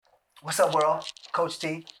What's up, world? Coach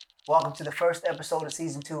T. Welcome to the first episode of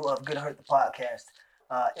season 2 of Good Hurt the podcast.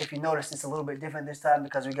 If you notice, it's a little bit different this time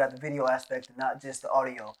because we got the video aspect and not just the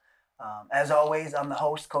audio. As always, I'm the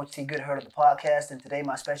host, Coach T. Good Hurt of the podcast, and today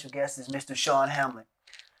my special guest is Mr. Sean Hamlin.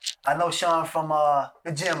 I know Sean from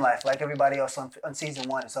the gym life, like everybody else on season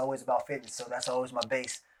 1. It's always about fitness, so that's always my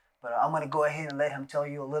base. But I'm going to go ahead and let him tell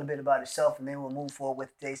you a little bit about himself, and then we'll move forward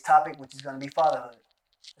with today's topic, which is going to be fatherhood.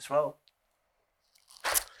 Let's roll.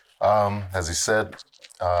 As he said,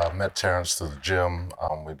 met Terrence through the gym.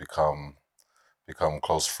 We become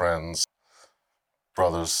close friends,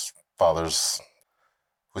 brothers, fathers.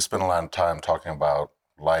 We spend a lot of time talking about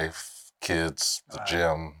life, kids, the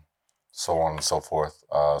gym, so on and so forth.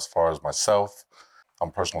 As far as myself, I'm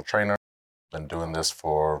a personal trainer. Been doing this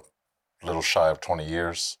for a little shy of 20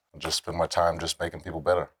 years. Just spend my time just making people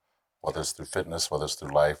better, whether it's through fitness, whether it's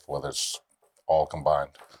through life, whether it's all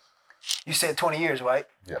combined. You said 20 years, right?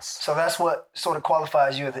 Yes. So that's what sort of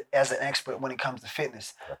qualifies you as an expert when it comes to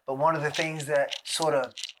fitness. Yeah. But one of the things that sort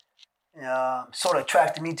of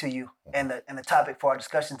attracted me to you and the topic for our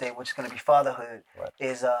discussion today, which is going to be fatherhood,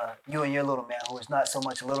 is you and your little man, who is not so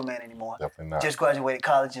much a little man anymore. Definitely not. Just graduated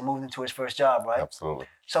college and moved into his first job, right? Absolutely.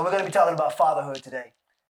 So we're going to be talking about fatherhood today.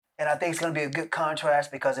 And I think it's going to be a good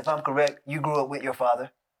contrast because if I'm correct, you grew up with your father.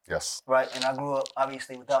 Yes. Right, and I grew up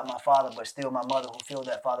obviously without my father, but still my mother who filled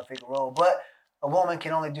that father figure role. But a woman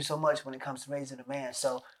can only do so much when it comes to raising a man.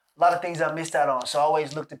 So a lot of things I missed out on. So I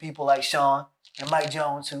always look to people like Sean and Mike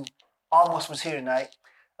Jones, who almost was here tonight,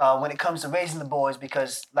 when it comes to raising the boys,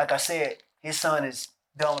 because like I said, his son is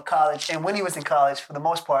done with college. And when he was in college, for the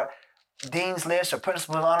most part, Dean's List or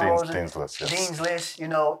Principal of Honor Roll. Dean's List, yes. Dean's List,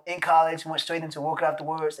 in college, went straight into work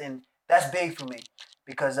afterwards. And that's big for me.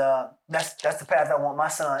 Because that's the path I want my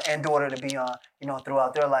son and daughter to be on,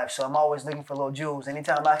 throughout their life. So I'm always looking for little jewels.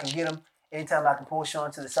 Anytime I can get them, anytime I can pull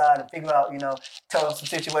Sean to the side and figure out, tell him some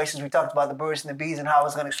situations. We talked about the birds and the bees and how I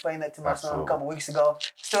was going to explain that to my son a couple weeks ago.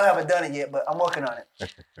 Still haven't done it yet, but I'm working on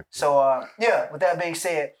it. So, with that being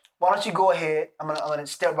said, why don't you go ahead? I'm gonna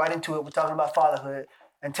step right into it. We're talking about fatherhood,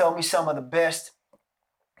 and tell me some of the best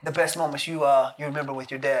moments you remember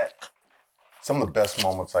with your dad. Some of the best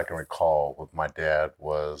moments I can recall with my dad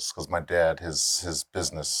was, because my dad, his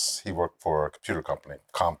business, he worked for a computer company,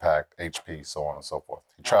 Compaq, HP, so on and so forth.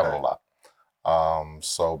 He traveled a lot.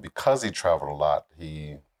 So because he traveled a lot,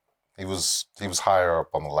 he was higher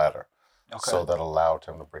up on the ladder. Okay. So that allowed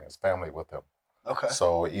him to bring his family with him. Okay.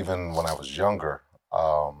 So even when I was younger,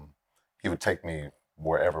 he would take me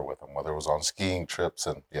wherever with him, whether it was on skiing trips,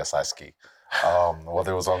 and yes, I ski,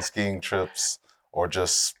 whether it was on skiing trips or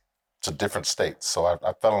just to different states. So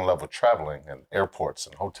I fell in love with traveling and airports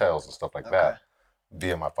and hotels and stuff like that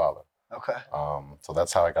via my father. Okay. So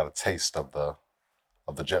that's how I got a taste of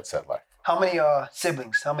the jet set life. How many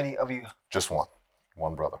siblings? How many of you? Just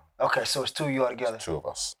one brother. Okay, so it's two of you all together. It's two of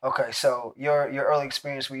us. Okay, so your early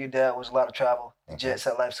experience with your dad was a lot of travel, jet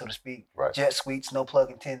set life, so to speak. Right. Jet suites, no plug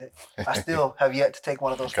intended. I still have yet to take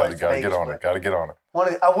one of those flights to Vegas. Gotta get on it.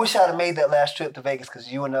 I wish I'd have made that last trip to Vegas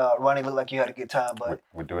because you and Ronnie looked like you had a good time. But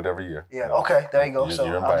we do it every year. Yeah. Okay. There you go. So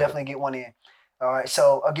I'll definitely get one in. All right.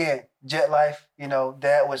 So again, jet life.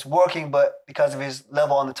 Dad was working, but because of his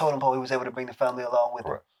level on the totem pole, he was able to bring the family along with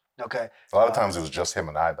him. Okay. A lot of times it was just him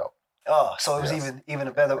and I, though. Oh, so it was even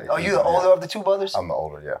a better. Are you the older of the two brothers? I'm the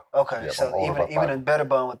older, yeah. Okay, yeah, so even a better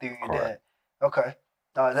bond with you and your dad. Okay,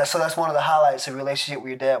 that's one of the highlights of your relationship with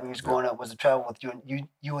your dad when he was growing up, was to travel with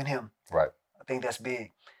you and him. Right. I think that's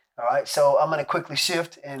big. All right, so I'm gonna quickly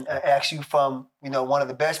shift and ask you from one of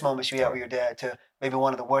the best moments you had with your dad to maybe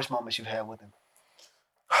one of the worst moments you've had with him.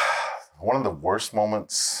 One of the worst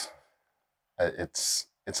moments, it's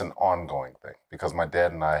an ongoing thing because my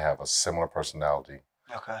dad and I have a similar personality.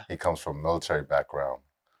 Okay. He comes from a military background.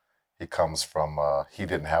 He comes from, he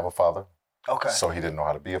didn't have a father. Okay. So he didn't know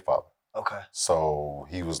how to be a father. Okay. So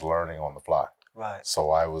he was learning on the fly. Right.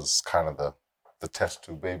 So I was kind of the test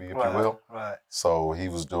tube baby, if you will. Right. So he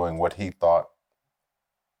was doing what he thought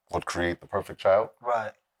would create the perfect child.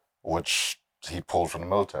 Right. Which he pulled from the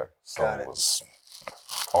military. So it was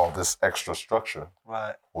all this extra structure.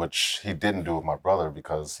 Right. Which he didn't do with my brother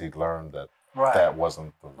because he learned that that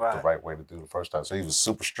wasn't the right way to do it the first time. So he was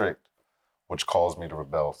super strict, which caused me to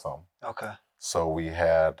rebel some. Okay. So we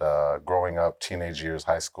had growing up, teenage years,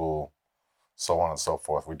 high school, so on and so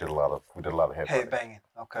forth. We did a lot of head banging.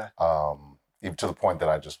 Okay. Even to the point that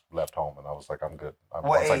I just left home and I was like, I'm good.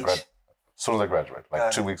 What age? As soon as I graduated,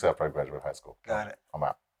 like 2 weeks after I graduated high school. Got it. I'm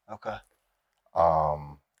out. Okay.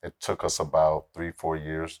 It took us about 3-4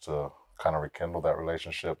 years to kind of rekindle that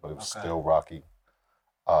relationship, but it was still rocky.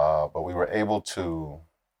 But we were able to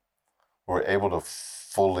were able to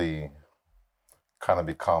fully kind of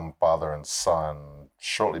become father and son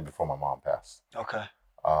shortly before my mom passed. Okay.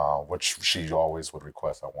 Which she always would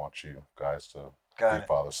request, I want you guys to be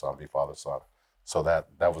father, son. So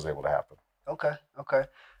that was able to happen. Okay.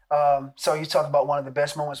 So you talked about one of the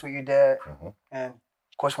best moments with your dad, and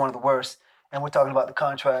of course one of the worst. And we're talking about the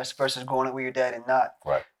contrast versus growing up with your dad and not.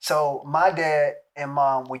 Right. So my dad and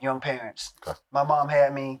mom were young parents. Okay. My mom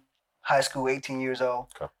had me high school, 18 years old.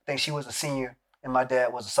 Okay. I think she was a senior, and my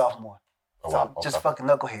dad was a sophomore. Oh, so wow. Just fucking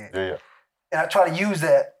knucklehead. Yeah. And I try to use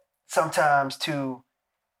that sometimes to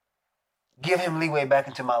give him leeway back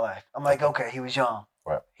into my life. I'm like, okay, he was young.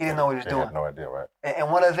 Right. He didn't know what he was doing. He had no idea, right?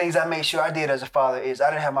 And one of the things I made sure I did as a father is I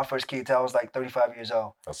didn't have my first kid until I was like 35 years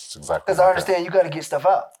old. That's exactly. Because I understand you got to get stuff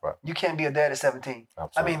out. Right. You can't be a dad at 17.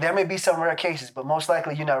 Absolutely. I mean, there may be some rare cases, but most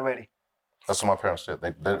likely you're not ready. That's what my parents did.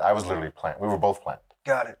 I was literally planned. We were both planned.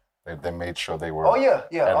 Got it. They made sure they were at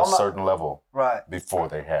a certain level right before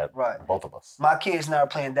they had both of us. My kids now are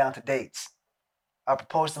playing down to dates. I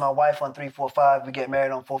proposed to my wife on 3, 4, 5. We get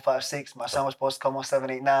married on 4, 5, 6. My son was supposed to come on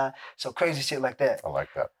 7, 8, 9. So crazy shit like that. I like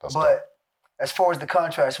that. That's but dope. As far as the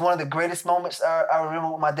contrast, one of the greatest moments I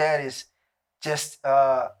remember with my dad is just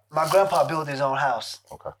my grandpa built his own house.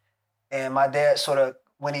 Okay. And my dad sort of,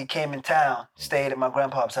 when he came in town, stayed at my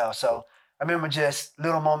grandpa's house. So I remember just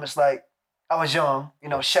little moments like I was young,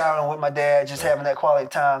 showering with my dad, just having that quality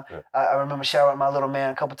time. Yeah. I remember showering my little man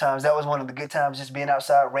a couple times. That was one of the good times, just being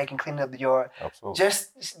outside, raking, cleaning up the yard. Absolutely.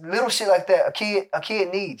 Just little shit like that a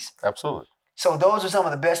kid needs. Absolutely. So those are some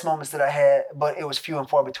of the best moments that I had, but it was few and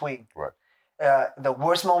far between. Right. The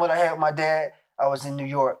worst moment I had with my dad, I was in New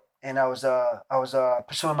York, and I was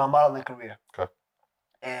pursuing my modeling career. Okay.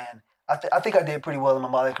 And I think I did pretty well in my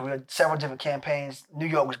modeling career. Several different campaigns. New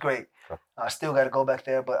York was great. Okay. I still got to go back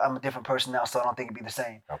there, but I'm a different person now, so I don't think it'd be the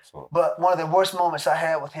same. Absolutely. But one of the worst moments I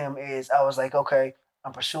had with him is I was like, okay,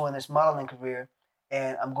 I'm pursuing this modeling career,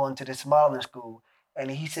 and I'm going to this modeling school.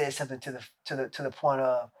 And he said something to the point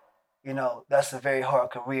of, that's a very hard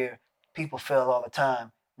career. People fail all the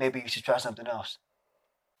time. Maybe you should try something else.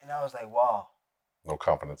 And I was like, wow. No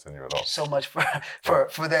confidence in you at all. So much for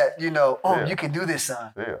that, you can do this,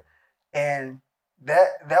 son. Yeah. And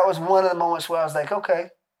that was one of the moments where I was like, okay,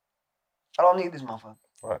 I don't need this motherfucker.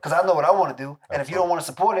 Right. Because I know what I want to do. Absolutely. And if you don't want to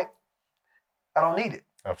support it, I don't need it.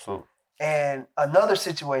 Absolutely. And another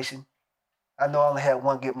situation, I know I only had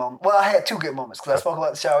one good moment. Well, I had two good moments because I spoke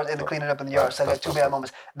about the showers and the cleaning up in the yard. So I got two bad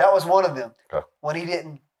moments. That was one of them. Okay. When he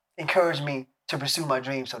didn't encourage me to pursue my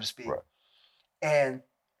dream, so to speak. Right. And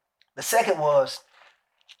the second was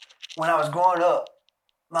when I was growing up,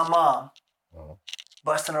 my mom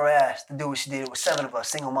busting her ass to do what she did. It was 7 of us,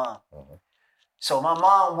 single mom. Mm-hmm. So my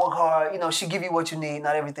mom worked hard. She give you what you need,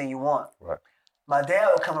 not everything you want. Right. My dad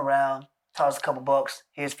would come around, toss a couple bucks.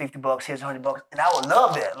 Here's $50. Here's $100, and I would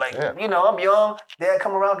love that. I'm young. Dad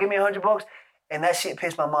come around, give me $100, and that shit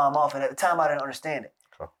pissed my mom off. And at the time, I didn't understand it.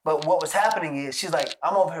 Okay. But what was happening is she's like,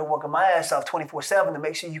 I'm over here working my ass off 24/7 to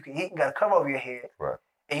make sure you can eat and got a cover over your head. Right.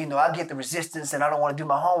 And I get the resistance, and I don't want to do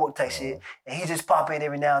my homework type shit. And he just pop in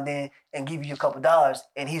every now and then and give you a couple dollars,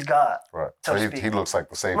 and he's God. Right. So he looks like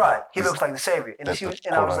the savior. He looks like the savior. And she was,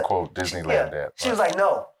 and quote unquote Disneyland dad. She was like,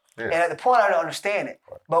 no. Yeah. And at the point, I didn't understand it.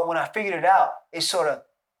 Right. But when I figured it out, it sort of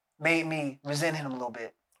made me resent him a little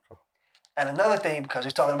bit. Sure. And another thing, because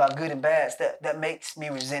we're talking about good and bad, that makes me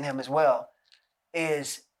resent him as well,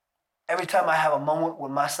 is every time I have a moment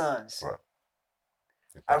with my sons,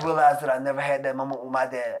 I realize that I never had that moment with my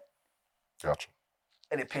dad. Gotcha.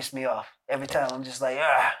 And it pissed me off. Every time I'm just like,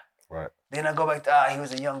 ah. Right. Then I go back to, he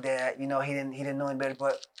was a young dad. He didn't know any better.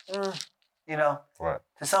 But, Right.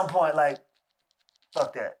 To some point, like,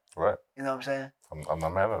 fuck that. Right. You know what I'm saying? I'm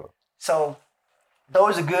not mad at it. So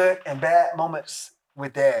those are good and bad moments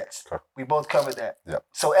with dads. Okay. We both covered that. Yep.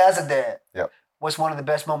 So as a dad, what's one of the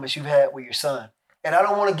best moments you've had with your son? And I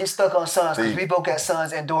don't want to get stuck on sons because we both got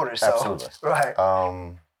sons and daughters. So. Absolutely.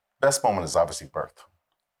 Right. Best moment is obviously birth.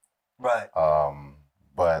 Right.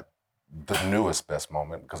 But the newest best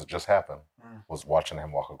moment, because it just happened, was watching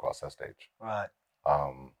him walk across that stage. Right.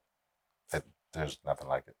 There's nothing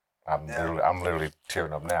like it. I'm literally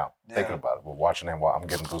tearing up now thinking about it. But watching him walk, I'm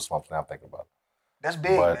getting goosebumps now thinking about it. That's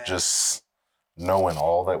big, But just knowing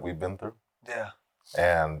all that we've been through. Yeah.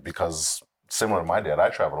 And because similar to my dad, I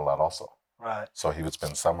traveled a lot also. Right. So he would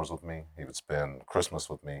spend summers with me. He would spend Christmas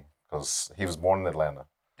with me because he was born in Atlanta.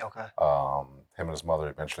 Okay. Him and his mother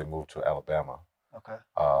eventually moved to Alabama. Okay.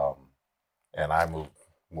 And I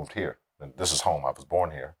moved here. And this is home. I was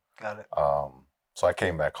born here. Got it. So I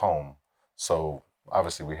came back home. So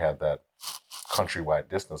obviously we had that countrywide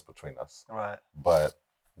distance between us. Right. But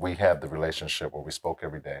we had the relationship where we spoke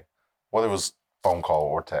every day. Whether it was phone call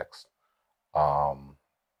or text.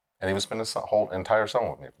 And he would spend his whole entire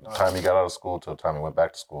summer with me. From the time he got out of school till the time he went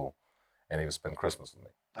back to school, and he would spend Christmas with me.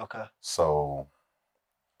 Okay. So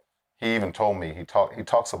he even told me, he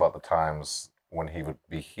talks about the times when he would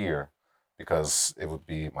be here, because it would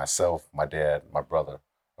be myself, my dad, my brother,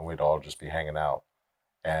 and we'd all just be hanging out.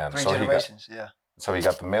 And Three generations, yeah. So he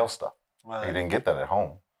got the mail stuff. Right. He didn't get that at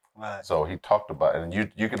home. Right. So he talked about it, and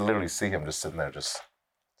you could literally see him just sitting there just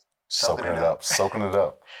soaking it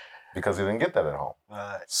up. Because he didn't get that at home.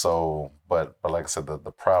 Right. So, but like I said, the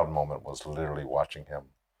proud moment was literally watching him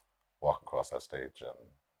walk across that stage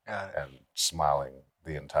and smiling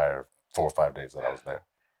the entire 4 or 5 days that I was there.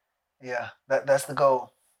 Yeah, that's the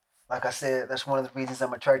goal. Like I said, that's one of the reasons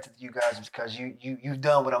I'm attracted to you guys, is because you've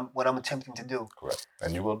done what I'm attempting to do. Correct,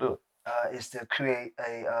 and you will do it. Is to create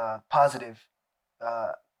a positive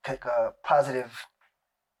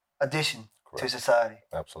addition to society.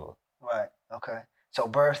 Absolutely. Right. Okay. So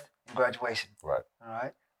birth and graduation. Right.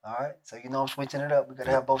 All right. So I'm switching it up. We got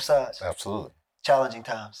to have both sides. Absolutely. Challenging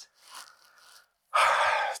times.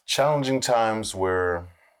 Challenging times where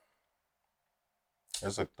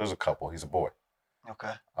there's a couple. He's a boy.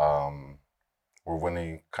 Okay. Where when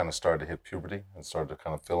he kind of started to hit puberty and started to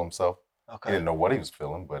kind of feel himself. Okay. He didn't know what he was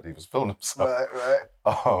feeling, but he was feeling himself.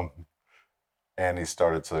 Right. And he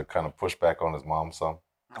started to kind of push back on his mom some.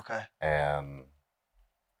 Okay. And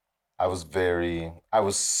I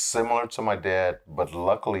was similar to my dad, but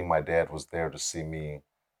luckily my dad was there to see me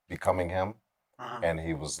becoming him. Mm-hmm. And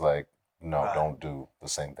he was like, no, don't do the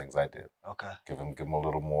same things I did. Okay. Give him a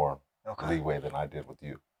little more leeway than I did with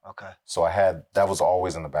you. Okay. So that was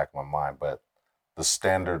always in the back of my mind, but the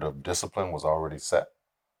standard of discipline was already set.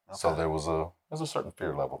 Okay. So there's a certain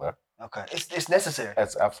fear level there. Okay. It's necessary.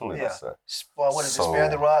 It's absolutely necessary. Well, what is it? Spare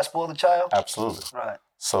the rod, spoil the child? Absolutely. Right.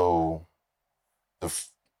 So the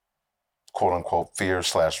quote unquote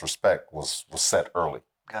fear/respect was set early.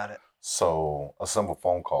 Got it. So a simple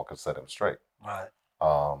phone call could set him straight. Right.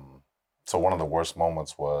 So one of the worst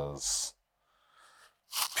moments was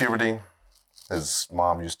puberty. His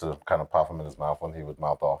mom used to kind of pop him in his mouth when he would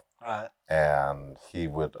mouth off. Right. And he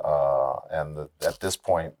would, at this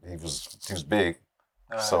point, he was big.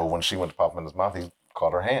 Right. So when she went to pop him in his mouth, he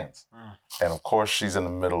caught her hands. Mm. And of course, she's in the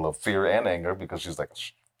middle of fear and anger because she's like,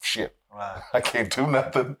 shit, right. I can't do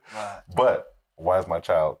nothing. Right. But why is my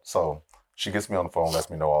child? So she gets me on the phone, lets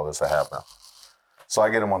me know all this I have now. So I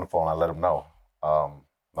get him on the phone, I let him know.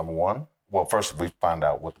 Number one, well, first we find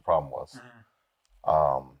out what the problem was.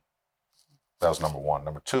 Mm-hmm. That was number one.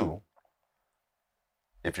 Number two,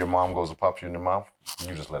 if your mom goes to pop you in the mouth,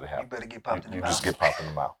 you just let it happen. You better get popped in the mouth. You just get popped in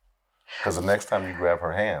the mouth. Because the next time you grab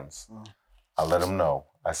her hands, I let him know.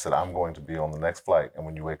 I said, I'm going to be on the next flight, and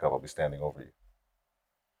when you wake up, I'll be standing over you.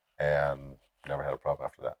 And never had a problem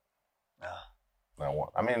after that. Not one.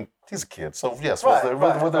 I mean, he's a kid, so yes, was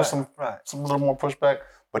there some little more pushback,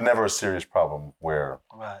 but never a serious problem where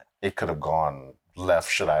it could have gone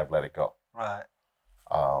left should I have let it go. Right.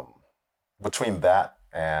 Between that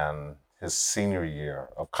and his senior year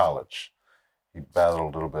of college, he battled a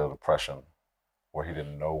little bit of depression where he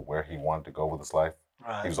didn't know where he wanted to go with his life.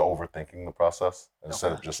 Right. He was overthinking the process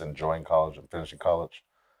instead of just enjoying college and finishing college.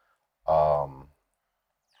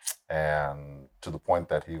 And to the point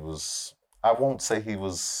that he was, I won't say he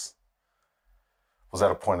was at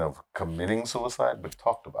a point of committing suicide, but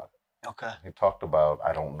talked about it. Okay. He talked about,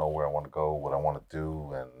 I don't know where I want to go, what I want to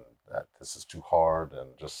do, and that this is too hard, and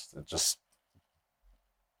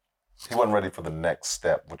he wasn't ready for the next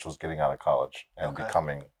step, which was getting out of college and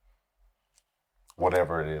becoming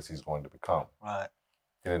whatever it is he's going to become. Right.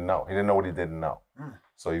 He didn't know. He didn't know what he didn't know. Mm.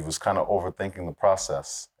 So he was kind of overthinking the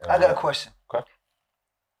process. I got a question. Okay.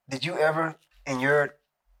 Did you ever, in your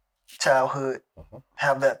childhood,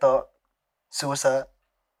 have that thought, suicide?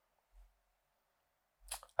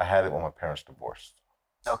 I had it when my parents divorced.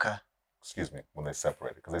 Okay. Excuse me, when they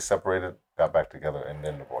separated. Because they separated, got back together, and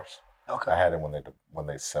then divorced. Okay. I had it when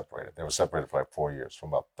they separated. They were separated for like 4 years,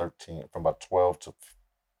 from about 12 to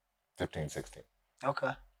 15, 16.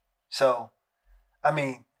 Okay. So, I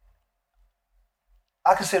mean,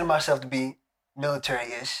 I consider myself to be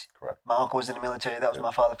military-ish. Correct. My uncle was in the military. That was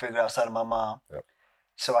my father figure outside of my mom. Yep.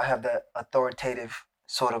 So I have that authoritative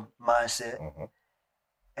sort of mindset. Mm-hmm.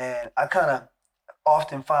 And I kind of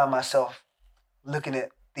often find myself looking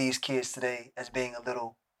at these kids today as being a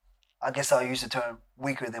little, I guess I'll use the term,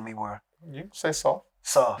 weaker than we were. You can say soft.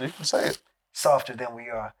 Soft. You can say it. Softer than we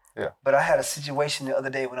are. Yeah. But I had a situation the other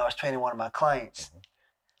day when I was training one of my clients. Mm-hmm.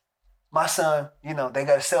 My son, they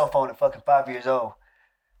got a cell phone at fucking 5 years old.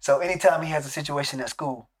 So anytime he has a situation at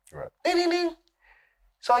school, ding, ding, ding.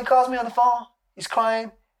 So he calls me on the phone. He's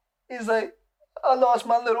crying. He's like, I lost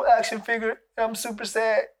my little action figure. I'm super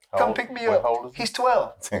sad. Come pick me up. How old is he? He's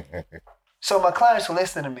 12. So my clients were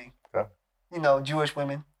listening to me. Yeah. You know, Jewish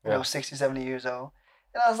women, you know, 60, 70 years old.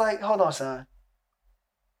 And I was like, hold on, son.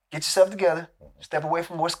 Get yourself together. Step away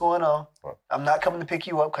from what's going on. Right. I'm not coming to pick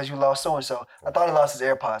you up because you lost so-and-so. I thought he lost his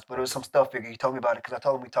AirPods, but it was some stuff figure. He told me about it because I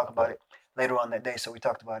told him we talk about it later on that day, so we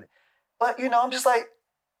talked about it. But, you know, I'm just like,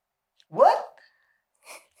 what?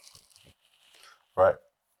 Right.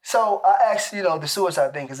 So I asked, you know, the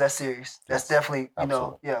suicide thing because that's serious. That's definitely, you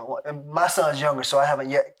know, and my son's younger, so I haven't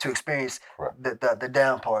yet to experience the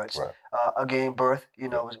down parts. Right. Again, birth, you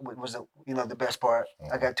know, was you know, the best part.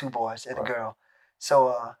 I got 2 boys and a girl.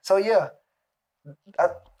 So yeah,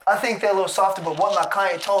 I think they're a little softer. But what my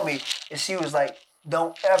client told me is she was like,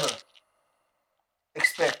 don't ever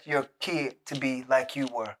expect your kid to be like you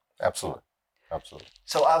were. Absolutely. Absolutely.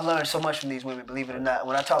 So I've learned so much from these women, believe it or not.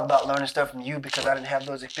 When I talk about learning stuff from you, because I didn't have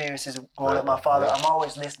those experiences growing up with my father, I'm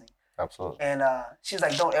always listening. Absolutely. And she's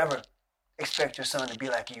like, don't ever expect your son to be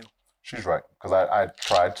like you. She's right, because I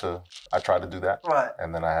tried to do that. Right.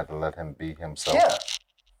 And then I had to let him be himself. Yeah.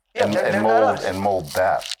 Yeah, and mold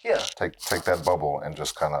that. Yeah. Take that bubble and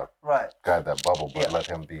just kind of guide that bubble, but let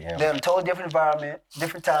him be him. They're in a totally different environment,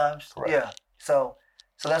 different times. Correct. Yeah. So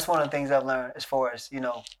that's one of the things I've learned as far as, you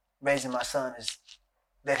know, raising my son is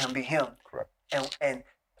let him be him. Correct. And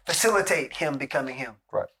facilitate him becoming him.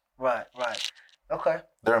 Right. Right. Okay.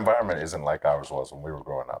 Their environment isn't like ours was when we were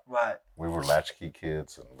growing up. Right. We were latchkey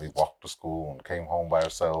kids and we walked to school and came home by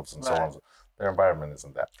ourselves and so on. Their environment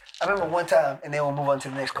isn't that. I remember one time, and then we'll move on to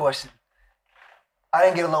the next question. I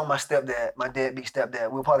didn't get along with my stepdad, my deadbeat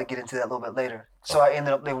stepdad. We'll probably get into that a little bit later. Okay. So I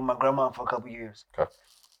ended up living with my grandma for a couple years. Okay.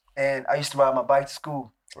 And I used to ride my bike to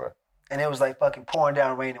school. Right. And it was like fucking pouring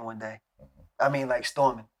down raining one day. Mm-hmm. I mean, like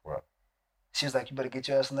storming. Right. She was like, you better get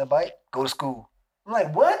your ass on that bike, go to school. I'm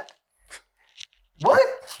like, what? What?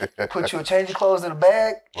 Put a change of clothes in a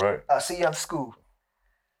bag. Right. I'll see you after school.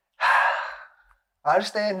 I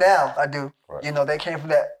understand now. I do. Right. You know, they came from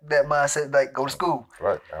that mindset, like, go to school.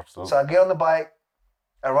 Right, absolutely. So I get on the bike.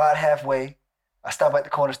 I ride halfway. I stop at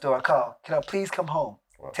the corner store. I call, can I please come home?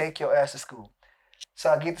 Right. Take your ass to school.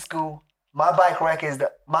 So I get to school. My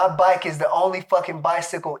bike is the only fucking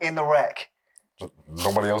bicycle in the rack.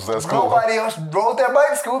 Nobody else at school. Nobody else rode their bike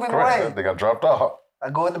to school in the rain. They got dropped off.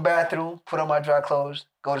 I go in the bathroom, put on my dry clothes,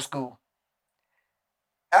 go to school.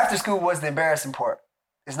 After school was the embarrassing part.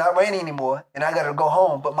 It's not raining anymore, and I gotta go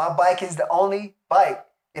home, but my bike is the only bike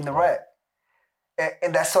in the rack.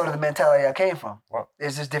 And that's sort of the mentality I came from. Wow.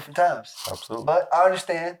 It's just different times. Absolutely. But I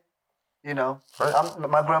understand, you know,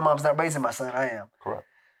 my grandmom's not raising my son, I am. Correct.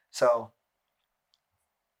 So,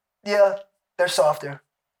 yeah, they're softer.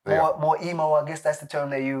 More emo, I guess that's the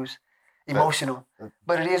term they use. Emotional.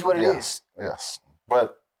 But it is what it is. Yes.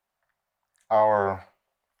 But our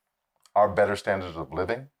better standards of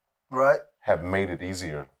living have made it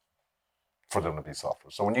easier for them to be softer.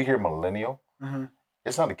 So when you hear millennial,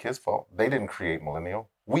 it's not the kids' fault. They didn't create millennial.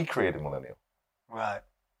 We created millennial. Right.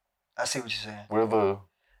 I see what you're saying. We're the...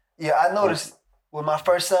 Yeah, I noticed with my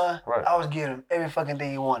first son, I was giving him every fucking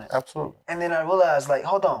thing he wanted. Absolutely. And then I realized, like,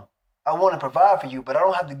 hold on. I want to provide for you, but I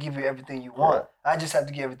don't have to give you everything you want. Right. I just have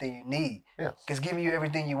to give everything you need. Yes. Because giving you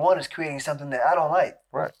everything you want is creating something that I don't like.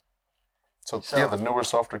 Right. So yeah, the newer,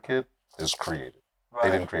 softer kid is created. Right.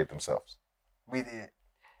 They didn't create themselves. We did.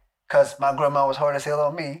 Because my grandma was hard as hell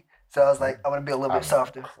on me. So I was like, I want to be a little bit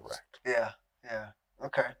softer. Correct. Yeah.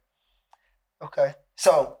 Okay.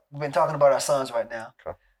 So we've been talking about our sons right now.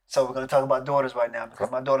 Okay. So we're going to talk about daughters right now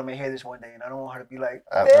because my daughter may hear this one day and I don't want her to be like,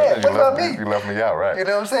 Dad, what about me? You left me out, right? You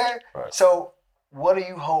know what I'm saying? Right. So what do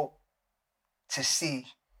you hope to see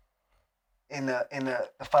in the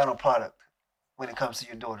final product when it comes to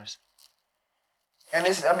your daughters? And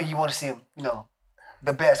this, I mean, you want to see them, you know,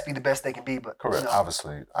 be the best they can be, but correct, you know.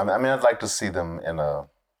 Obviously. I mean, I'd like to see them in a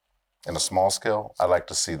small scale. I'd like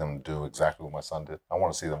to see them do exactly what my son did. I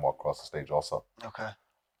want to see them walk across the stage also. Okay.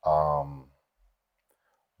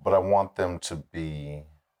 But I want them to be,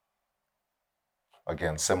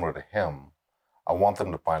 again, similar to him. I want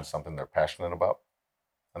them to find something they're passionate about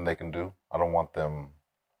and they can do. I don't want them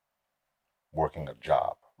working a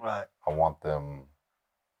job. Right. I want them,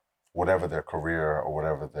 whatever their career or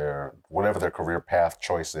whatever their career path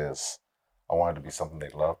choice is, I want it to be something they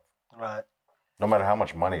love. Right. No matter how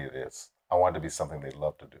much money it is, I want it to be something they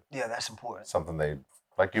love to do. Yeah, that's important. Something they,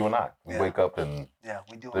 like you and I, we wake up and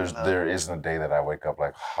we do. There isn't a day that I wake up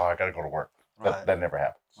like, oh, I gotta go to work. Right. That never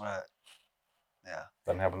happens. Right. Yeah.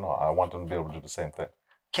 Doesn't happen at all. I want them to be able to do the same thing.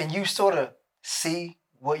 Can you sort of see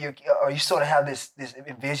or you sort of have this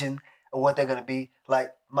envision or what they're gonna be.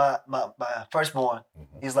 Like my firstborn,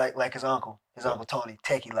 he's like his uncle Uncle Tony,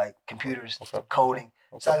 techie, like computers, coding.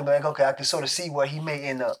 Okay. So I can be like, okay, I can sort of see where he may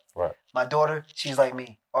end up. Right. My daughter, she's like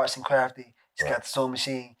me, arts and crafty. She's got the sewing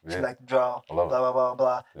machine. She like to draw. Blah blah blah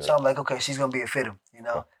blah. Yeah. So I'm like, okay, she's gonna be a fitter.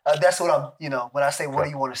 That's what I'm. When I say, what do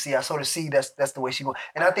you want to see? I sort of see that's the way she goes,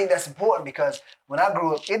 and I think that's important because when I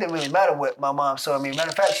grew up, it didn't really matter what my mom saw me. Matter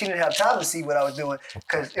of fact, she didn't have time to see what I was doing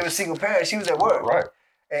because it was single parent. She was at work. Right.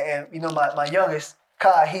 And my youngest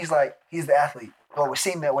Kai, he's the athlete, or would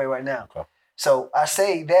seem that way right now. Okay. So I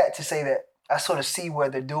say that to say that I sort of see where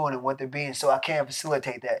they're doing and what they're being, so I can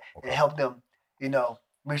facilitate that and help them,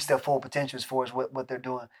 reach their full potential as far as what they're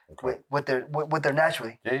doing, what they're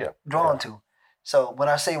naturally drawn to. So when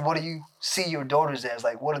I say, what do you see your daughters as?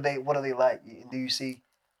 Like, what are they like? Do you see?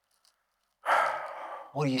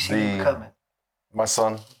 What do you see them becoming? My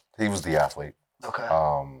son, he was the athlete. Okay.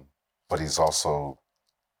 But he's also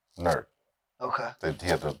nerd. Okay. He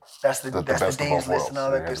had that's the best of both worlds. And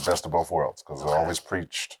all that he had the best of both worlds because I always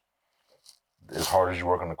preached, as hard as you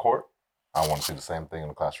work on the court, I want to see the same thing in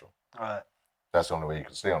the classroom. Right. That's the only way you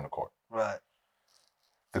can stay on the court. Right.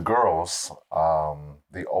 The girls,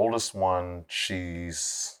 the oldest one,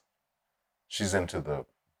 she's into the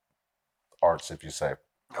arts, if you say.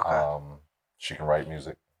 Okay. She can write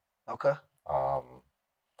music. Okay.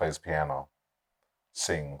 Plays piano,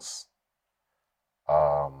 sings.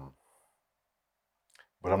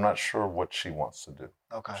 But I'm not sure what she wants to do.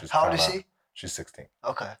 Okay. How old is she? She's 16.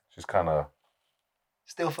 Okay. She's kind of...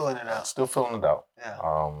 Still filling it out. Still filling it out.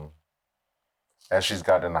 Yeah. As she's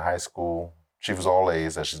gotten into high school, she was all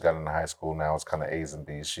A's. As she's gotten into high school, now it's kind of A's and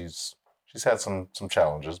B's. She's had some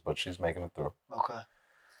challenges, but she's making it through. Okay.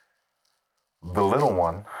 The little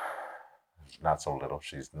one, not so little,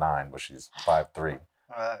 she's 9, but she's 5'3".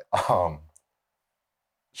 Right.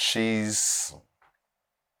 She's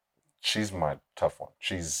my tough one.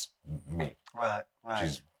 She's me. Right.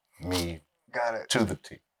 She's me. Got it. To the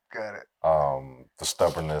T. Got it. The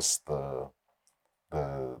stubbornness, the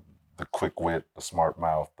quick wit, the smart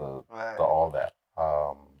mouth, the all that.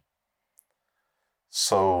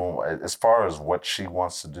 So as far as what she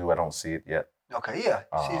wants to do, I don't see it yet. Okay, yeah.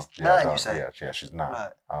 She's 9, you say? Yeah, she's 9.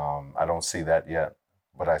 Right. I don't see that yet,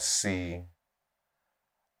 but I see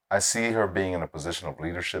her being in a position of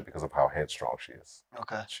leadership because of how headstrong she is.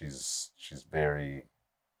 Okay. She's very,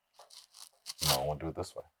 I want to do it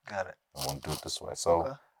this way. Got it. I want to do it this way.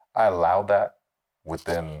 So I allow that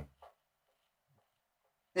within...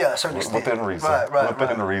 Yeah, a certain extent. Within reason. Right.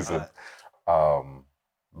 Within reason. Right.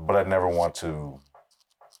 But I never want to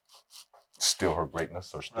steal her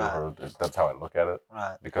greatness or steal her. That's how I look at it.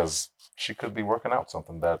 Right. Because she could be working out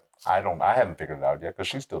something that I haven't figured it out yet because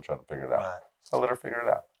she's still trying to figure it out. Right. So I let her figure it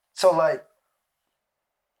out. So like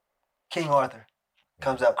King Arthur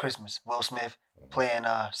comes out Christmas, Will Smith playing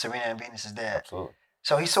Serena and Venus' dad. Absolutely.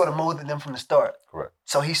 So he sort of molded them from the start. Correct.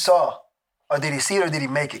 So he saw, or did he see it or did he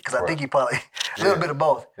make it? Because I think he probably, a little bit of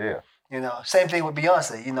both. Yeah. Same thing with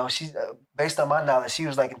Beyonce. She's, based on my knowledge, she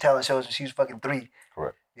was like in talent shows when she was fucking 3.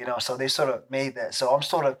 Correct. So they sort of made that. So I'm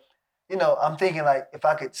sort of, I'm thinking like if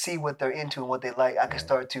I could see what they're into and what they like, I could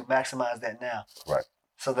start to maximize that now. Right.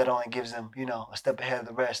 So that only gives them, a step ahead of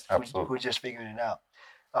the rest who are just figuring it out.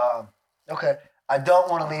 Okay. I don't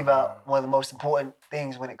want to leave out one of the most important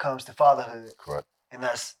things when it comes to fatherhood. Correct. And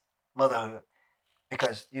that's motherhood.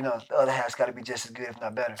 Because, the other half's got to be just as good, if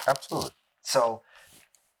not better. Absolutely. So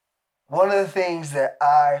one of the things that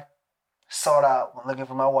I sought out when looking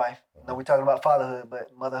for my wife, we're talking about fatherhood,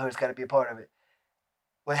 but motherhood's got to be a part of it,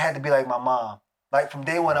 it had to be like my mom. Like from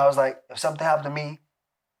day one, I was like, if something happened to me,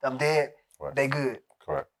 I'm dead, they good.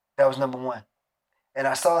 Correct. That was number one. And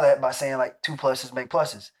I saw that by saying like 2 pluses make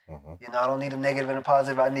pluses. Mm-hmm. I don't need a negative and a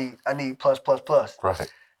positive. I need plus, plus, plus. Right.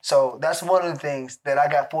 So that's one of the things that I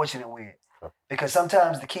got fortunate with. Sure. Because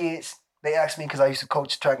sometimes the kids, they ask me, because I used to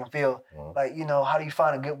coach track and field, like, how do you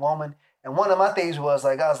find a good woman? And one of my things was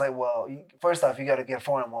like, I was like, well, first off, you got to get a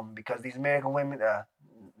foreign woman because these American women,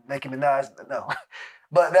 Nicki Minaj, no.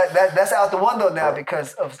 But that's out the window now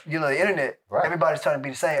because of, the internet. Right. Everybody's trying to be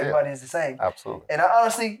the same. Everybody is the same. Absolutely. And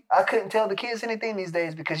I couldn't tell the kids anything these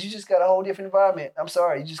days because you just got a whole different environment. I'm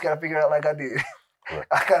sorry. You just got to figure it out like I did. Right.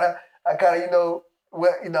 I kind of, I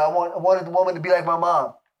wanted the woman to be like my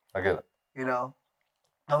mom. I get it.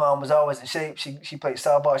 My mom was always in shape. She played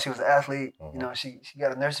softball. She was an athlete. Mm-hmm. She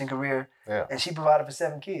got a nursing career. Yeah. And she provided for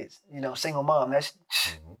 7 kids. Single mom.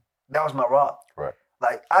 That was my rock. Right.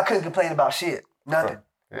 Like I couldn't complain about shit. Nothing.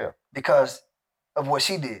 Right. Yeah. Because of what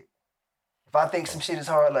she did. If I think some shit is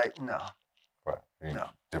hard, like, no. Right. You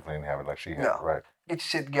definitely didn't have it like she had. No. Right. Get your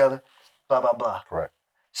shit together, blah, blah, blah. Right.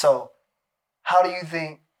 So, how do you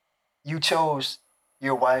think you chose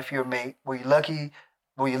your wife, your mate? Were you lucky?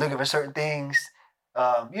 Were you looking for certain things?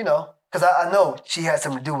 You know, because I know she had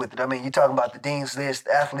something to do with it. I mean, you're talking about the Dean's List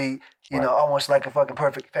athlete, you know, almost like a fucking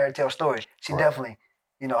perfect fairy tale story. She definitely,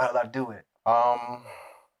 you know, had a lot to do with it.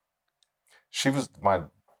 She was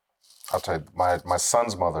I'll tell you, my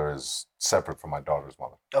son's mother is separate from my daughter's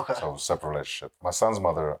mother. Okay. So separate relationship. My son's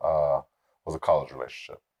mother was a college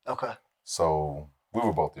relationship. Okay. So we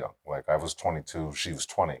were both young. Like I was 22, she was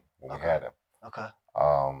 20 when we had him. Okay.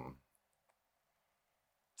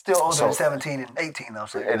 Still older than 17 and 18, though.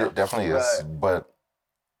 So it definitely is, but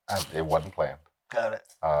it wasn't planned. Got it.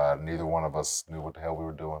 Neither one of us knew what the hell we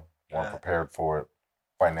were doing. Weren't prepared for it,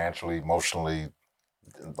 financially, emotionally,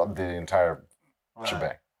 the entire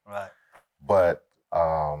shebang. Right. But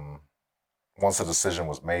once the decision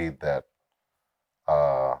was made that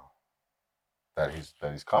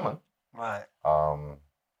he's coming, right,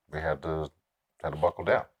 we had to buckle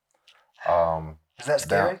down. Is that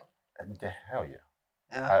scary? Hell yeah.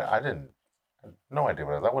 Yeah. I didn't. I had no idea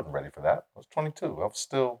what I was. I wasn't ready for that. I was 22. I was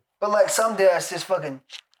still. But like some dads just fucking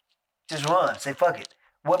just run. Say fuck it.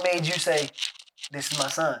 What made you say this is my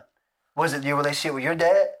son? Was it your relationship with your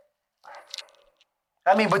dad?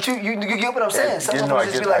 I mean, but you get what I'm saying. Some people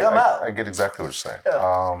just be like, I'm out. I get exactly what you're saying.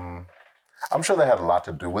 Yeah. I'm sure that had a lot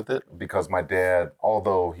to do with it because my dad,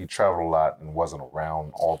 although he traveled a lot and wasn't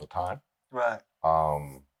around all the time, right?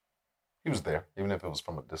 He was there, even if it was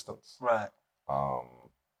from a distance, right?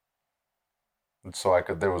 And so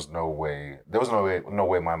there was no way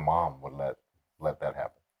my mom would let that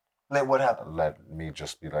happen. Let what happen? Let me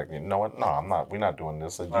just be like, you know what? No, I'm not. We're not doing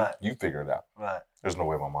this. Right. You figure it out. Right. There's no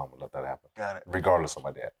way my mom would let that happen. Got it. Regardless of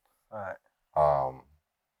my dad. Right.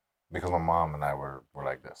 Because my mom and I were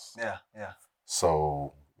like this. Yeah. Yeah.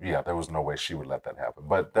 So yeah, there was no way she would let that happen.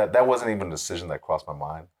 But that wasn't even a decision that crossed my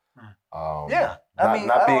mind. Yeah. I mean,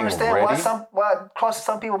 I don't understand ready, why it crosses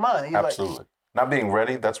some people's mind. Absolutely. Like, not being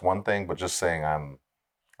ready, that's one thing, but just saying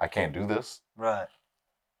I can't do this. Right.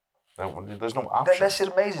 There's no option. That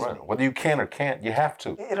shit amazes me. Whether you can or can't, you have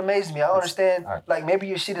to. It amazes me. I understand, like, maybe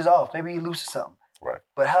your shit is off. Maybe you lose something. Right.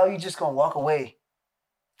 But how are you just going to walk away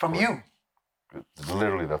from you?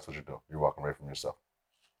 Literally, that's what you're doing. You're walking away from yourself.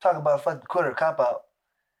 Talk about a fucking quitter, cop-out.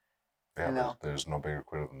 Yeah, you know? There's no bigger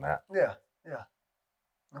quitter than that. Yeah, yeah.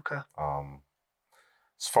 Okay.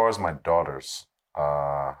 As far as my daughters,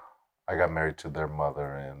 I got married to their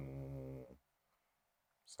mother in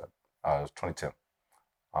 2010.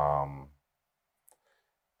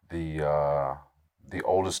 The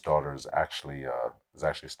oldest daughter is actually a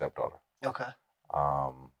stepdaughter. Okay.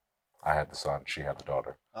 I had the son, she had the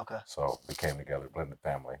daughter. Okay. So we came together, blended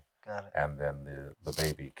family. Got it. And then the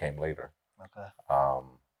baby came later. Okay.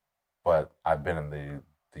 But I've been in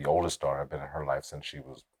the oldest daughter. I've been in her life since she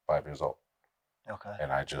was 5 years old. Okay.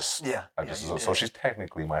 And so she's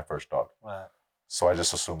technically my first daughter. Right. So I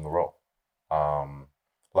just assumed the role.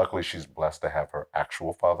 Luckily, she's blessed to have her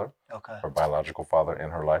actual father, her biological father, in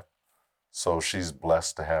her life. So she's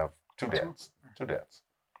blessed to have two dads.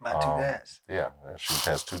 My two dads. Yeah, she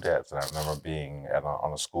has two dads. And I remember being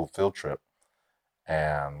on a school field trip,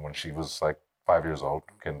 and when she was like 5 years old,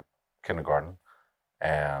 kindergarten,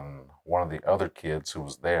 and one of the other kids who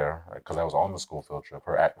was there, because I was on the school field trip,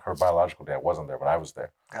 her biological dad wasn't there, but I was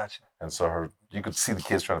there. Gotcha. And so you could see the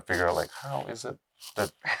kids trying to figure out, like, how is it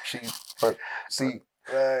that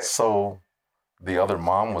Right. So the other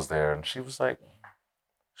mom was there, and she was like,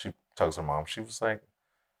 she tugs her mom, she was like,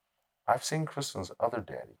 I've seen Kristen's other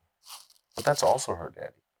daddy, but that's also her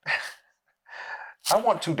daddy. I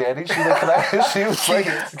want two daddies. She's like, she was like,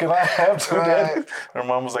 can I have two daddies? Her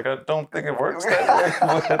mom was like, I don't think it works that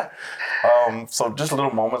way. But, so just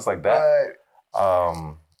little moments like that. Right.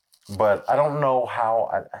 But I don't know how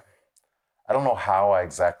I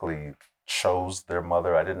exactly chose their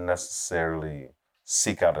mother. I didn't necessarily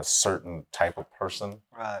seek out a certain type of person.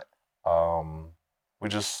 Right. We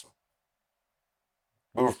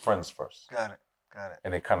were friends first. Got it.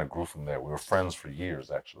 And it kind of grew from there. We were friends for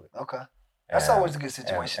years, actually. Okay. That's always a good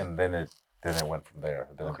situation. And then it went from there.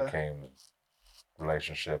 Then it became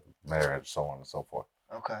relationship, marriage, so on and so forth.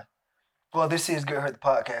 Okay. Well, this is Good Hurt the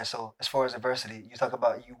podcast. So as far as adversity, you talk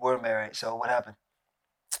about you were married. So what happened?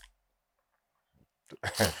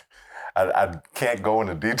 I can't go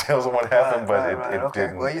into details on what happened, but it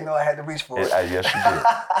didn't. Well, you know I had to reach for it. Yes, you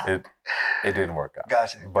did. It didn't work out.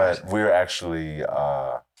 Gotcha. But we're actually,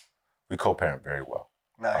 we co-parent very well.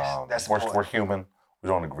 Nice. That's important. We're human. We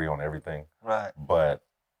don't agree on everything. Right. But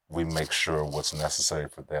we make sure what's necessary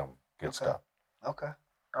for them gets done. Okay.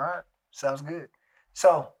 All right. Sounds good.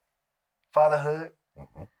 So, fatherhood.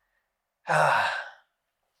 Mm-hmm.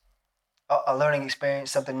 A learning experience,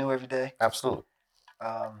 something new every day. Absolutely.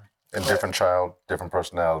 And different child, different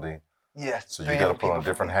personality. Yeah. So you got to put on a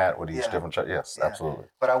different hat with each different child. Yes, absolutely.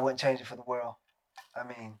 But I wouldn't change it for the world. I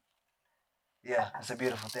mean, yeah, it's a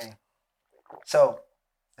beautiful thing. So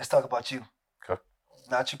let's talk about you. Okay.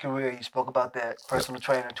 Not your career. You spoke about that. Personal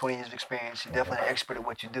trainer, 20 years of experience. You're definitely an expert at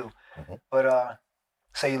what you do. But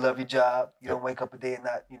say you love your job. You don't wake up a day and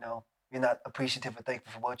not, you're not appreciative or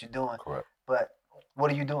thankful for what you're doing. Correct. But what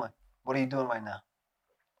are you doing? What are you doing right now?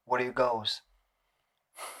 What are your goals?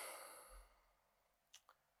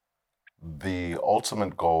 The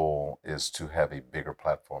ultimate goal is to have a bigger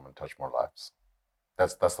platform and touch more lives.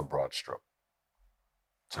 That's the broad stroke.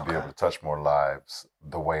 To be able to touch more lives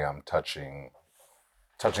the way I'm touching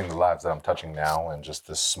the lives that I'm touching now in just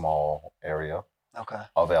this small area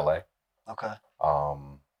of LA. Okay.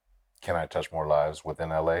 Can I touch more lives within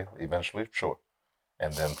LA eventually? Sure.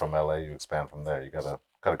 And then from LA you expand from there. You gotta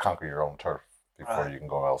conquer your own turf before you can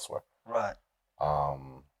go elsewhere. Right.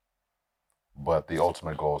 But the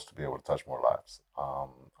ultimate goal is to be able to touch more lives.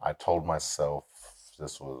 I told myself,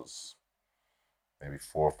 this was maybe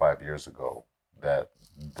 4 or 5 years ago, that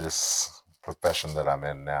this profession that I'm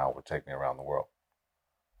in now would take me around the world.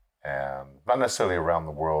 And not necessarily around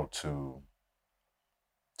the world to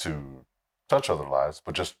touch other lives,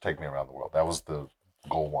 but just take me around the world. That was the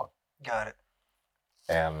goal one. Got it.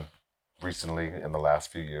 And recently, in the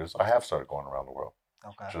last few years, I have started going around the world.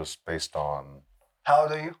 Okay. Just based on... How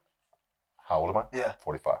old are you? How old am I? Yeah.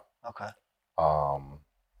 45. Okay.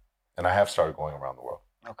 And I have started going around the world.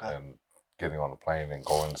 Okay. And getting on a plane and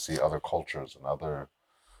going to see other cultures and other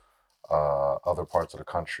parts of the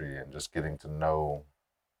country, and just getting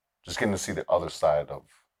to see the other side of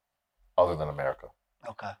other than America.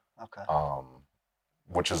 Okay. Okay.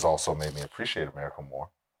 Which has also made me appreciate America more.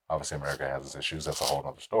 Obviously, America has its issues. That's a whole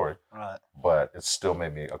other story. Right. But it's still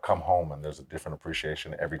made me come home, and there's a different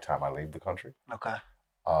appreciation every time I leave the country. Okay.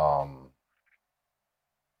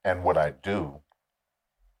 And what I do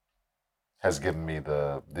has given me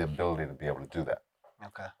the ability to be able to do that.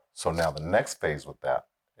 Okay. So now the next phase with that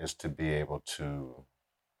is to be able to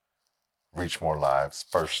reach more lives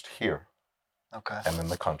first here. Okay. And then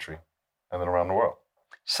the country, and then around the world.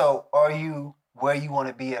 So are you where you want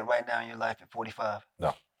to be at right now in your life at 45?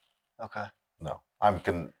 No. Okay. No. I'm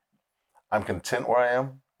content where I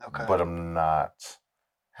am, but I'm not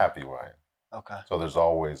happy where I am. Okay. So there's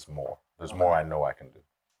always more. There's more I know I can do.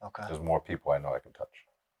 Okay. There's more people I know I can touch.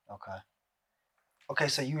 Okay. Okay,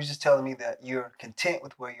 so you were just telling me that you're content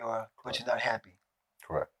with where you are, but you're not happy.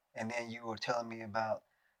 Correct. And then you were telling me about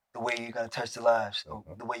the way you're going to touch the lives,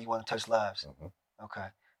 the way you want to touch lives. Okay.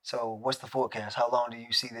 So what's the forecast? How long do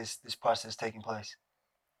you see this process taking place?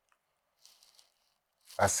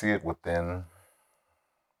 I see it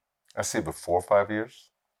before 5 years.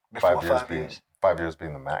 Before 5 years? 5 years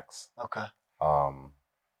being the max. Okay.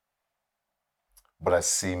 But I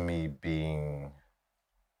see me being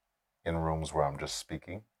in rooms where I'm just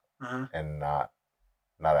speaking and not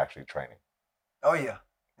actually training. Oh yeah,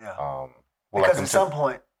 yeah. Because at some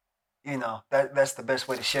point, that's the best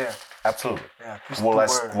way to share. Absolutely. Yeah.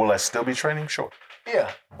 Will I still be training? Sure.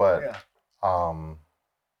 Yeah. But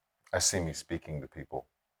I see me speaking to people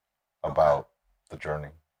about the journey.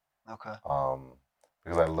 Okay.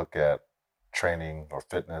 Because I look at training or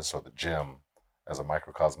fitness or the gym as a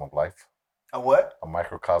microcosm of life. A what? A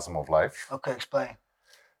microcosm of life. Okay, explain.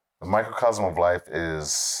 The microcosm of life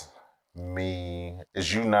is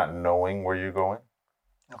you not knowing where you're going.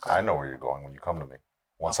 Okay. I know where you're going when you come to me.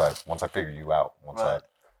 Once I figure you out,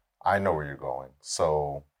 I know where you're going.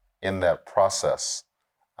 So in that process,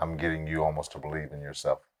 I'm getting you almost to believe in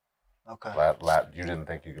yourself. Okay. You didn't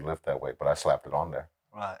think you could lift that weight, but I slapped it on there.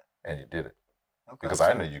 Right. And you did it. Okay. Because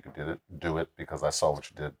I knew you could do it because I saw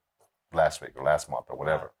what you did last week or last month or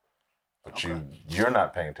whatever. Right. But you're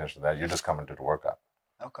not paying attention to that. You're just coming to the workout.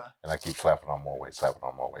 Okay. And I keep slapping on more weight, so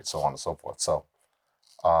on and so forth. So,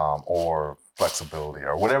 or flexibility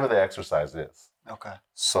or whatever the exercise is. Okay.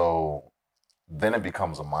 So then it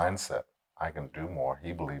becomes a mindset. I can do more.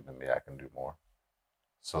 He believed in me. I can do more.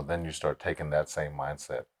 So then you start taking that same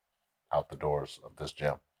mindset out the doors of this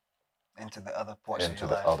gym. Into the other parts of your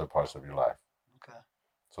life. Into the other parts of your life. Okay.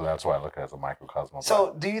 So that's why I look at it as a microcosm of life.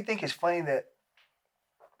 So do you think it's funny that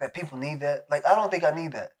people need that? Like, I don't think I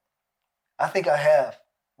need that. I think I have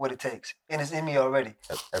what it takes, and it's in me already.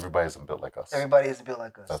 Everybody isn't built like us. Everybody isn't built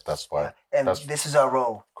like us. That's why. Yeah. And this is our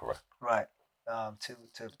role. Correct. Right.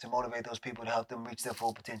 To motivate those people to help them reach their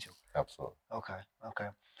full potential. Absolutely. Okay.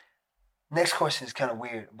 Next question is kind of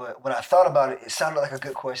weird, but when I thought about it, it sounded like a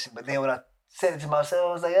good question. But then when I said it to myself,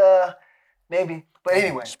 I was like, maybe. But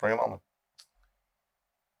anyway. Just bring it on.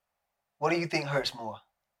 What do you think hurts more?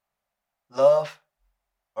 Love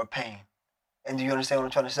or pain? And do you understand what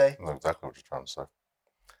I'm trying to say? I know exactly what you're trying to say.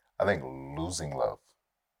 I think losing love.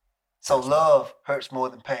 So love hurts more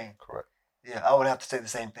than pain. Correct. Yeah, I would have to say the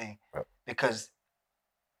same thing. Yep. Because,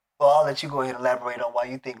 well, I'll let you go ahead and elaborate on why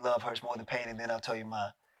you think love hurts more than pain, and then I'll tell you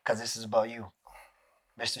mine. Because this is about you,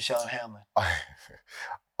 Mr. Sean Hamlin.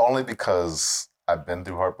 Only because I've been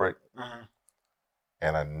through heartbreak,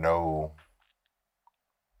 and I know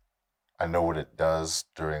what it does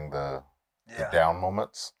during the down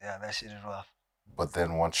moments. Yeah, that shit is rough. But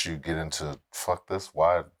then once you get into fuck this,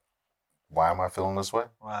 why am I feeling this way?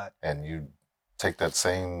 Right. And you take that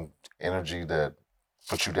same energy that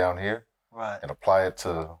puts you down here, right, and apply it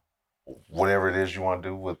to whatever it is you want to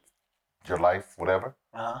do with your life, whatever.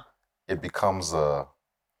 It becomes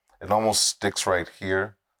it almost sticks right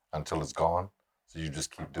here until it's gone. So you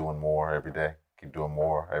just keep doing more every day. Keep doing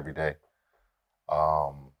more every day.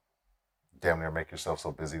 Damn near make yourself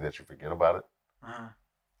so busy that you forget about it.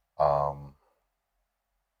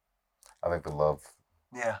 I think the love.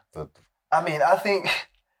 Yeah. I think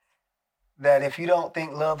that if you don't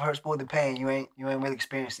think love hurts more than pain, you ain't really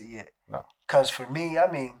experienced it yet. No. Cause for me,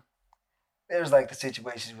 there's like the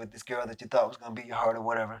situations with this girl that you thought was gonna be your heart or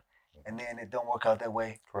whatever, and then it don't work out that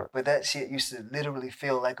way. Correct. But that shit used to literally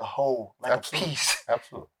feel like a hole, like Absolutely. a piece.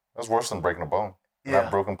 Absolutely. That's worse than breaking a bone. Yeah. And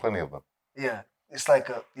I've broken plenty of them. Yeah. It's like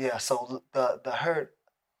so the hurt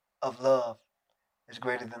of love is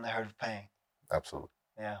greater than the hurt of pain. Absolutely.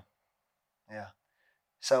 Yeah. Yeah.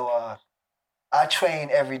 So I train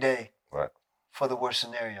every day for the worst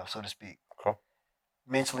scenario, so to speak. Okay.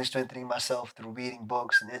 Mentally strengthening myself through reading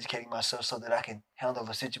books and educating myself so that I can handle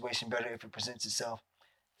the situation better if it presents itself.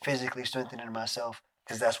 Physically strengthening myself,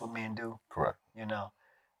 because that's what men do. Correct. You know.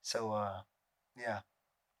 So, yeah.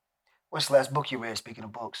 What's the last book you read, speaking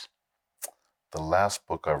of books? The last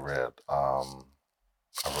book I read, I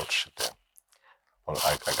wrote shit down. Well,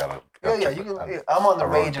 I gotta you can. I'm on the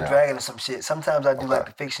Rage of Dragon or some shit. Sometimes I do like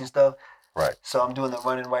the fiction stuff. Right. So I'm doing the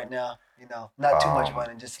running right now. You know, not too much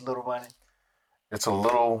running, just a little running. It's a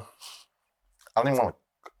little. I don't even want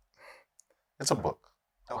to. It's a book.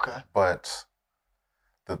 Okay. But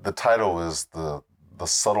the title is the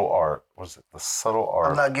subtle art. What is it? The subtle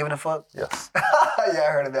art. I'm Not Giving a Fuck. Yes. Yeah,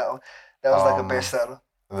 I heard of that one. That was like a bestseller.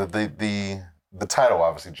 The title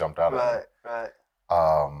obviously jumped out at me. Right.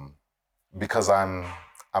 Because I'm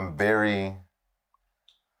very.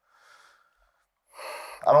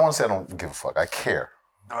 I don't want to say I don't give a fuck. I care.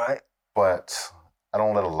 All right. But I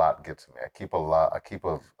don't let a lot get to me. I keep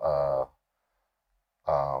a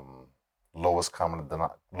lowest common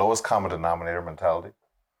denominator mentality.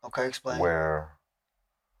 Okay, explain. Where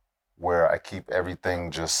I keep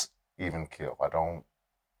everything just even keel. I don't.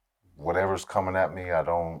 Whatever's coming at me, I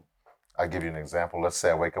don't. I give you an example. Let's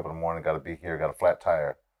say I wake up in the morning, got to be here, got a flat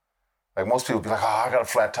tire. Like most people be like, oh, I got a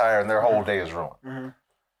flat tire, and their whole day is ruined. Mm-hmm.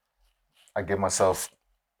 I give myself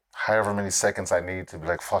however many seconds I need to be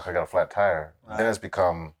like, fuck, I got a flat tire. Right. Then it's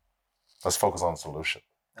become, let's focus on the solution.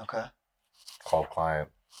 Okay. Call client,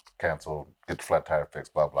 cancel, get the flat tire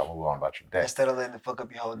fixed, blah, blah, move on about your day. Instead of letting it fuck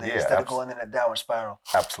up your whole day, instead of going in that downward spiral.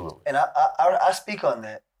 Absolutely. And I speak on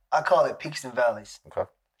that. I call it peaks and valleys. Okay.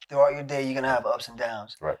 Throughout your day, you're going to have ups and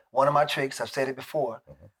downs. Right. One of my tricks, I've said it before,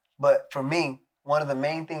 but for me, one of the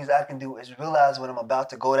main things I can do is realize when I'm about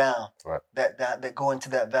to go down, that go into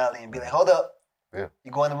that valley and be like, hold up, you're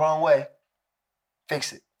going the wrong way,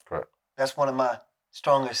 fix it. Correct. That's one of my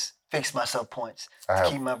strongest fix myself points to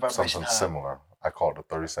keep my vibration something high. Similar. I call it the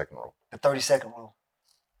 30-second rule. The 30-second rule.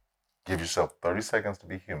 Give yourself 30 seconds to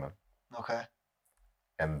be human. Okay.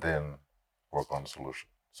 And then work on the solution.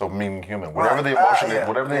 So meaning human, whatever the emotion is,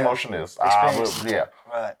 whatever the emotion is,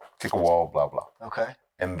 right. Kick a wall, blah, blah. Okay.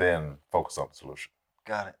 And then focus on the solution.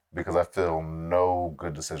 Got it. Because I feel no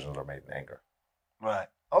good decisions are made in anger. Right.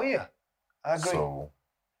 Oh, yeah. I agree. So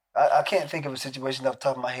I can't think of a situation off the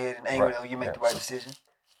top of my head in anger that you make the right decision.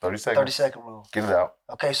 30 seconds. 30-second rule. Get it out.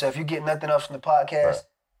 Okay, so if you get nothing else from the podcast,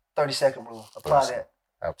 30-second rule. Apply that.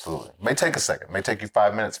 Absolutely. It may take a second. It may take you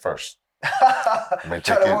 5 minutes first. Try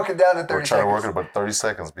to work it down to 30 seconds. Try to work it about 30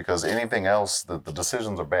 seconds because anything else, the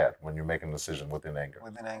decisions are bad when you're making a decision within anger.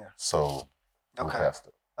 Within anger. So move past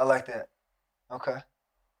it. I like that. Okay.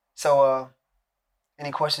 So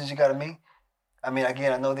any questions you got of me? I mean,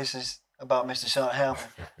 again, I know this is about Mr. Sean Hamlin,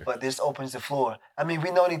 but this opens the floor. I mean,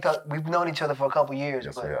 we've known each other for a couple years,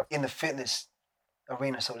 but in the fitness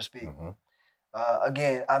arena, so to speak.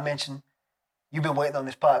 Again, I mentioned you've been waiting on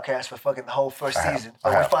this podcast for fucking the whole first season,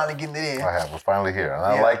 but we're finally getting it in. I have. We're finally here. And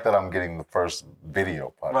I like that I'm getting the first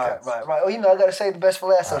video podcast. Right. Oh, you know, I got to say the best for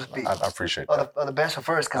last, so to speak. I appreciate that. Or the best for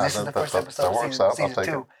first, because this is the first episode of season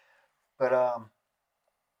 2. But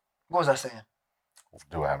what was I saying?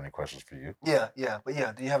 Do I have any questions for you? Yeah. But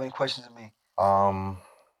yeah, do you have any questions of me? I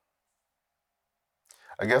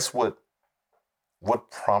guess what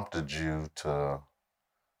prompted you to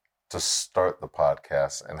start the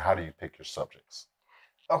podcast, and how do you pick your subjects?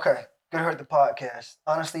 Okay, Good Hurt the podcast.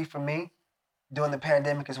 Honestly, for me, during the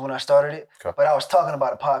pandemic is when I started it. Okay. But I was talking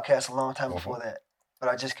about a podcast a long time before that. But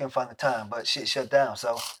I just couldn't find the time. But shit shut down,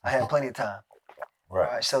 so I had plenty of time.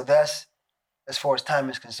 Right. So that's as far as time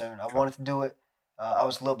is concerned. I wanted to do it. I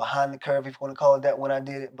was a little behind the curve, if you want to call it that, when I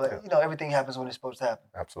did it. But, everything happens when it's supposed to happen.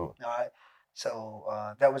 Absolutely. All right?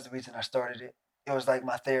 So that was the reason I started it. It was like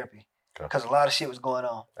my therapy. Because a lot of shit was going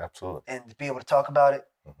on. Absolutely. And to be able to talk about it,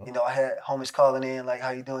 I had homies calling in, like,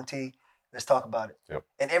 how you doing, T? Let's talk about it. Yep.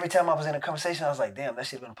 And every time I was in a conversation, I was like, damn, that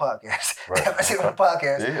shit been a podcast. Right. That shit been a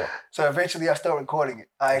podcast. Yeah. So eventually I started recording it.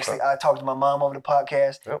 I talked to my mom over the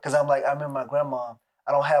podcast because I'm like, I remember my grandma.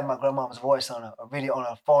 I don't have my grandma's voice on a video on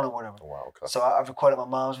a phone or whatever. Oh, wow, okay. So I've recorded my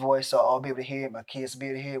mom's voice, so I'll be able to hear it. My kids will be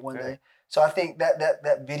able to hear it one day. So I think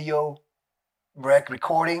that video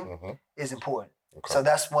recording is important. Okay. So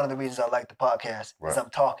that's one of the reasons I like the podcast, is I'm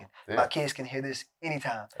talking. Yeah. My kids can hear this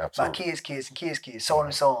anytime. Absolutely. My kids and kids, so on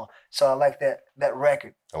and so on. So I like that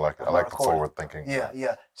record. I like the forward thinking.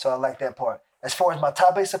 Yeah. So I like that part. As far as my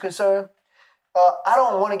topics are concerned, I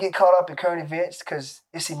don't want to get caught up in current events because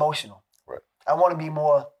it's emotional. Right. I want to be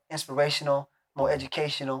more inspirational, more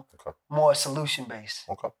educational, more solution-based.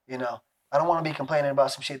 Okay. I don't want to be complaining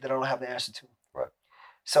about some shit that I don't have the answer to. Right.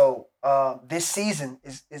 So this season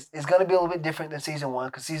is going to be a little bit different than season one,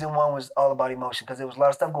 because season one was all about emotion, because there was a lot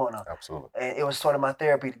of stuff going on. Absolutely. And it was sort of my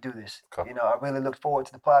therapy to do this. Okay. I really look forward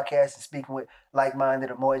to the podcast and speaking with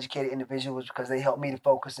like-minded or more educated individuals, because they help me to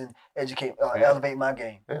focus and educate, elevate my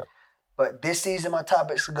game. Yeah. But this season, my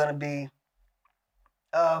topics are going to be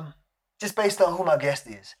just based on who my guest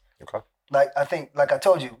is. Okay. I think, like I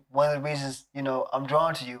told you, one of the reasons, I'm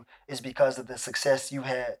drawn to you is because of the success you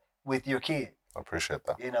had with your kid. I appreciate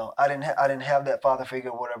that. I didn't have that father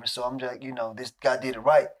figure or whatever, so I'm just this guy did it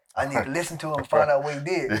right. I need to listen to him and find out what he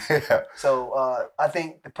did. Yeah. So I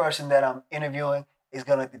think the person that I'm interviewing is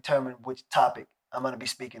gonna determine which topic I'm gonna be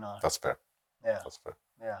speaking on. That's fair. Yeah. That's fair.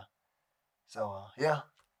 Yeah. So yeah.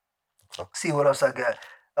 Okay. See what else I got.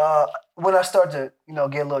 When I start to get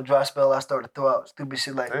a little dry spell, I start to throw out stupid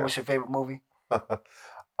shit like, what's your favorite movie?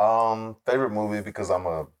 Favorite movie, because I'm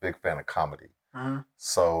a big fan of comedy. Mm-hmm.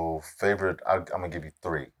 So favorite, I'm gonna give you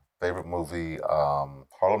three. Favorite movie,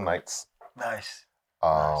 Harlem Nights. Nice.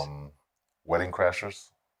 Wedding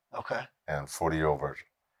Crashers. Okay. And 40-Year-Old Virgin.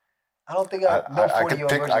 I don't think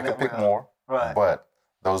I could pick more. Right. But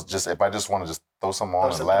those if I just want to just throw some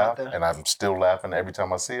on and laugh, and I'm still laughing every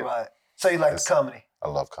time I see it. Right. So you like comedy? I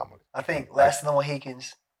love comedy. I think Last of the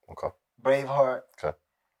Mohicans. Okay. Braveheart. Okay.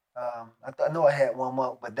 I know I had one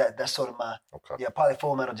more, but that's sort of my. Okay. Yeah, probably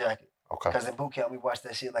Full Metal Jacket. Okay. Because in boot camp we watched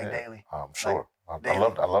that shit daily. I'm sure. I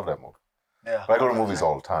love that movie. Yeah. But I go to movies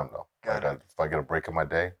all the time though. If I get a break in my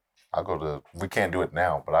day, I go to. We can't do it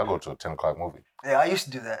now, but I go to a 10 o'clock movie. Yeah, I used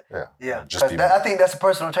to do that. Yeah. I think that's a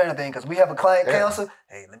personal trainer thing, because we have a client counsel.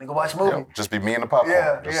 Hey, let me go watch a movie. Yeah, just be me and the popcorn.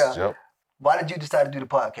 Yeah. Yep. Why did you decide to do the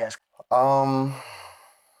podcast?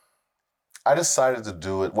 I decided to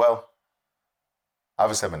do it. Well,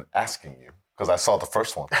 obviously I've been asking you, because I saw the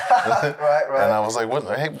first one. Right. And I was like, what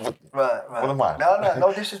Right. What am I?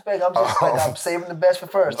 No disrespect. I'm saving the best for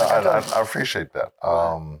first. I appreciate that.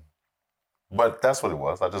 But that's what it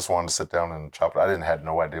was. I just wanted to sit down and chop it. I had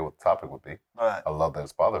no idea what the topic would be. Right. I love that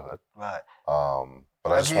it's fatherhood. Right.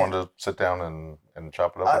 But I just wanted to sit down and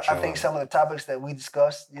chop it up with you. I think some of the topics that we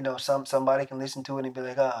discussed, somebody can listen to it and be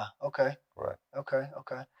like, okay. Right. Okay.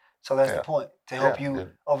 So that's the point, to help you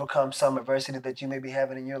overcome some adversity that you may be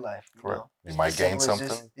having in your life. Correct. You might gain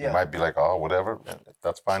something. You might be like, whatever.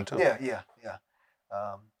 That's fine too. Yeah.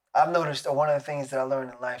 I've noticed one of the things that I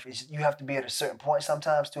learned in life is you have to be at a certain point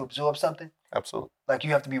sometimes to absorb something. Absolutely. Like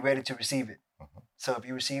you have to be ready to receive it. Mm-hmm. So if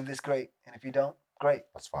you receive this, great. And if you don't, great.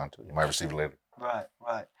 That's fine too. You might receive it later. Right.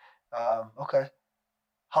 Okay.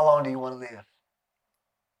 How long do you want to live?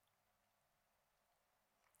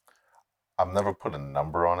 I've never put a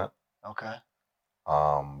number on it. Okay.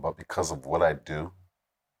 But because of what I do,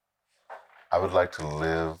 I would like to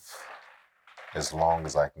live as long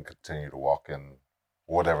as I can continue to walk in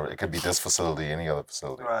whatever. It could be this facility, any other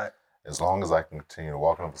facility. Right. As long as I can continue to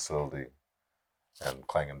walk in a facility and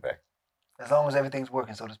clang and bang. As long as everything's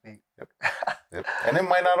working, so to speak. Yep. And it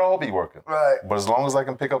might not all be working. Right. But as long as I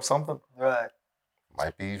can pick up something. Right.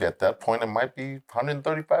 Might be, at that point, it might be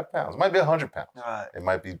 135 pounds. It might be 100 pounds. Right. It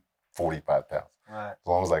might be 45 pounds. Right. As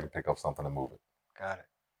long as I can pick up something and move it. Got it.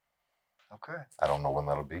 Okay. I don't know when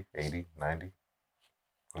that'll be. 80, 90.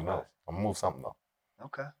 Who knows? I'm gonna move something though.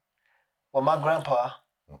 Okay. Well, my grandpa,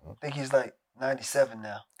 I think he's like 97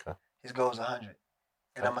 now. Okay. His goal is 100.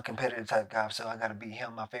 And I'm a competitive type guy, so I got to beat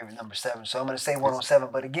him. My favorite number 7. So I'm going to say 107.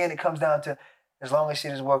 But again, it comes down to as long as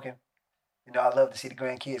shit is working, you know, I love to see the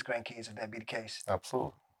grandkids, if that be the case.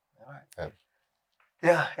 Absolutely. All right.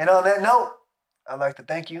 Yeah. And on that note, I'd like to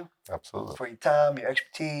thank you. Absolutely. For your time, your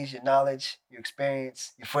expertise, your knowledge, your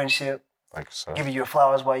experience, your friendship. Thank you, sir. Giving you your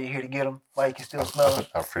flowers while you're here to get them, while you can still smell them.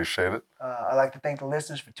 I appreciate it. I'd like to thank the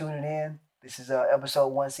listeners for tuning in. This is episode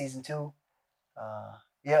 1, season 2.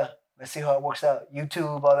 Yeah. Let's see how it works out.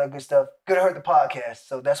 YouTube, all that good stuff. Good to Hurt the podcast.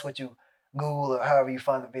 So that's what you Google or however you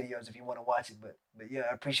find the videos if you want to watch it. But yeah,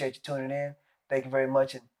 I appreciate you tuning in. Thank you very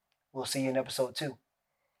much, and we'll see you in episode 2.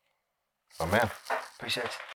 Oh, man. Appreciate you.